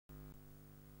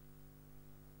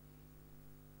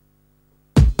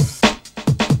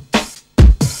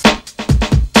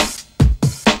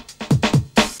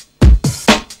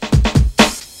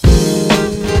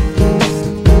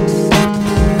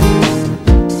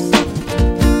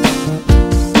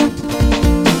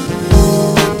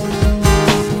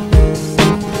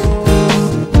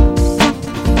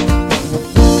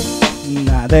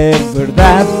nada é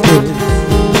verdade,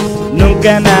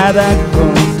 nunca nada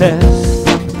acontece.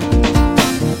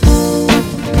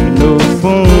 E no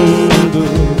fundo,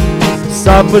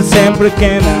 sofre sempre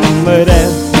quem não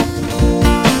merece.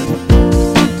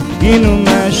 E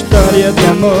numa história de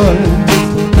amor,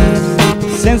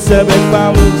 sem saber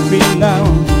qual o final,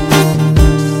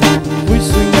 fui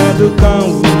sonhando com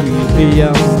o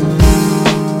irreal.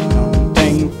 Não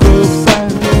tenho culpa,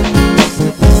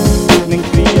 nem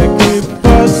queria que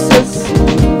fosse assim,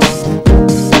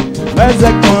 mas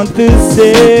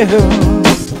aconteceu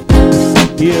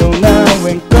e eu não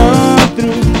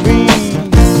encontro fim.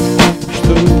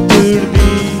 Estou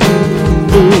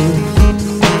perdido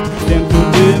dentro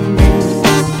de mim.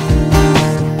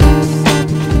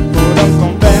 Foram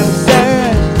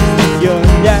conversas e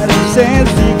olhares sem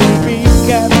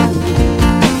significado.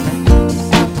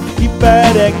 E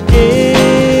para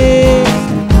quê?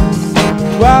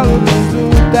 Qual o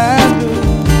resultado?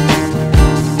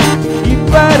 E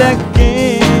para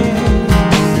quê?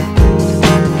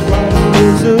 Qual o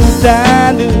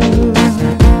resultado?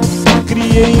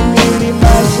 Criei mil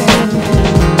imagens,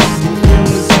 eu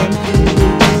senti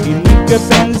e nunca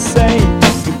pensei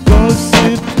que fosse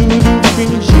tudo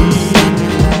fingido.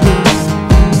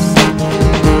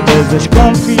 Todas as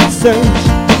confissões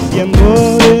de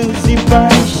amores e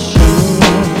paixão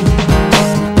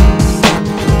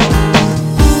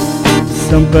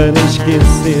são para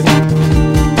esquecer,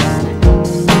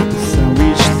 são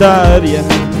história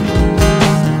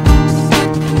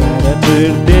para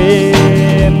perder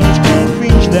nos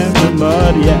confins da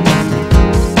memória.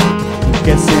 Porque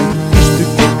é sempre isto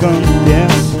que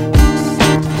acontece.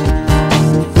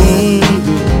 No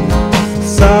fundo,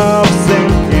 sofre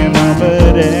sempre quem não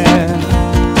merece.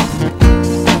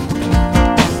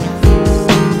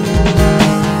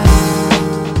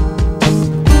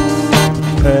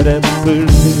 Para perder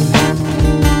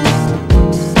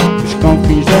os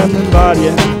confins da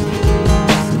memória.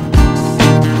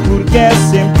 Porque é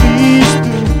sempre isto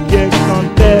que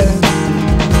acontece.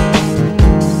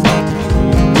 E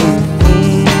no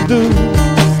fundo,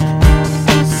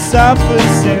 sofre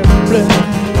sempre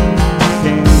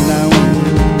quem não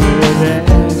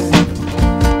merece.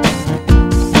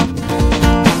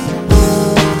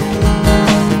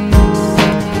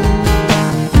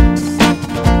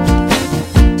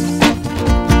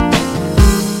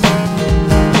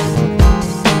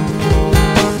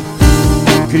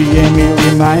 Criei mil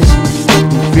imagens,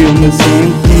 um filme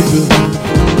sentido,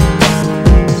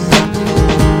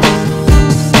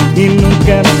 e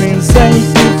nunca pensei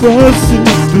que fosse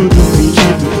tudo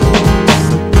fingido.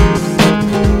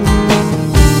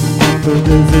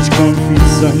 Todas as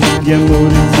confissões de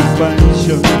amores e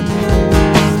paixões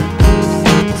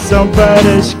são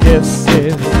para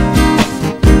esquecer,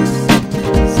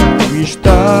 são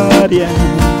história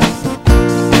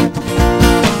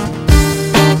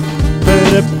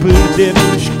para perder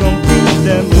os confins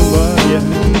da memória.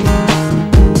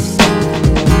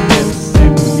 É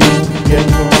sempre isto que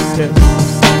acontece.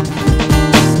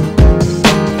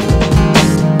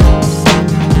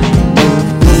 No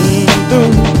fundo,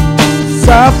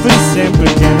 sofre sempre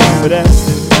quem não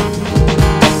merece.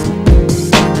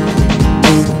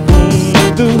 No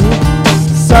fundo,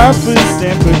 sofre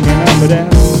sempre quem não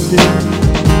merece.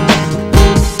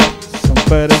 São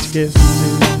para esquecer,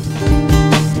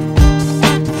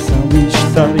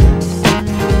 história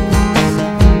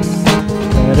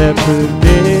para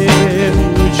perder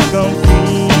nos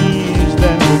confins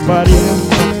da memória.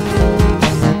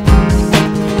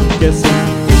 Que é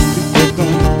sempre isto que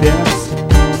acontece.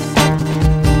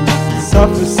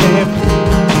 Sofre sempre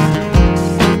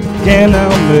quem não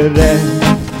merece,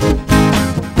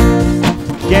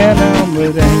 quem não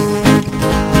merece.